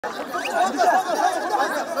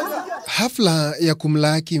Hafla ya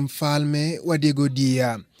kumlaki mfalme wa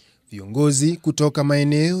Degodia. Viongozi kutoka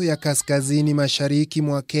maeneo ya kaskazini mashariki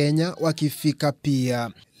mwa Kenya wakifika pia.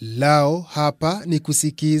 Lao hapa ni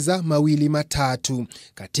kusikiza mawili matatu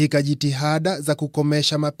katika jitihada za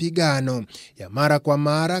kukomesha mapigano ya mara kwa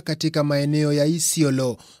mara katika maeneo ya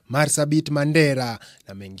Isiolo, Marsabit, Mandera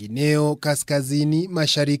na mengineo kaskazini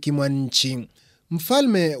mashariki mwa nchi.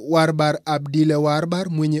 Mfalme Wabar Abdille Wabar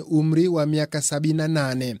mwenye umri wa miaka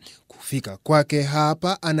 78 kufika kwake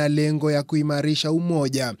hapa ana lengo ya kuimarisha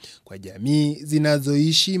umoja kwa jamii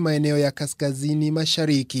zinazoishi maeneo ya kaskazini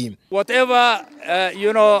mashariki. Whatever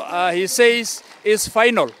he says is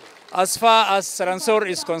final as far as Ransor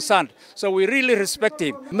is concerned. So we really respect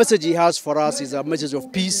him. The message he has for us is a message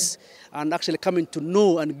of peace and actually coming to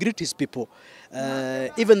know and greet his people.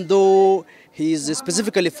 Even though he is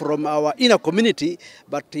specifically from our inner community,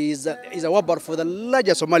 but he is a Wabar for the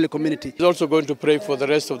larger Somali community. He's also going to pray for the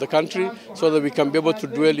rest of the country so that we can be able to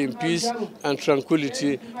dwell in peace and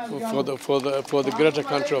tranquility for the greater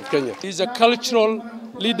country of Kenya. He's a cultural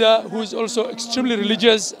leader who is also extremely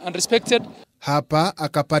religious and respected. Hapa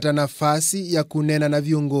akapata nafasi ya kunena na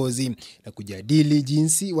viongozi na kujadili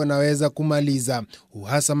jinsi wanaweza kumaliza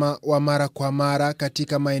uhasama wa mara kwa mara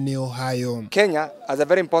katika maeneo hayo. Kenya, as a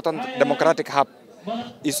very important democratic hub,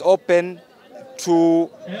 is open to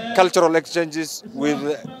cultural exchanges with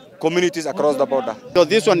communities across the border. So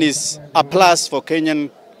this one is a plus for Kenyan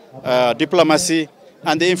diplomacy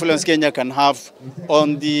and the influence Kenya can have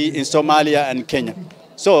in Somalia and Kenya.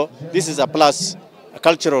 So this is a plus.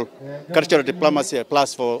 Cultural diplomacy a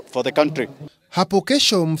plus for the country. Hapo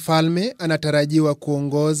kesho mfalme anatarajiwa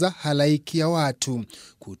kuongoza halaiki ya watu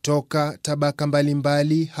kutoka tabaka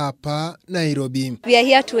mbalimbali hapa Nairobi. We are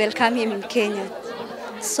here to welcome him in Kenya.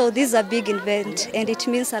 So this is a big event and it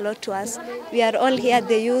means a lot to us. We are all here,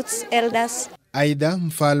 the youths, elders. Aidha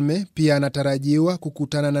mfalme pia anatarajiwa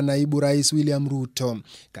kukutana na naibu rais William Ruto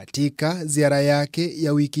katika ziara yake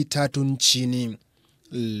ya wiki 3 nchini.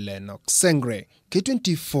 Lennox Sengre,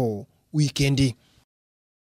 K24 Weekendi.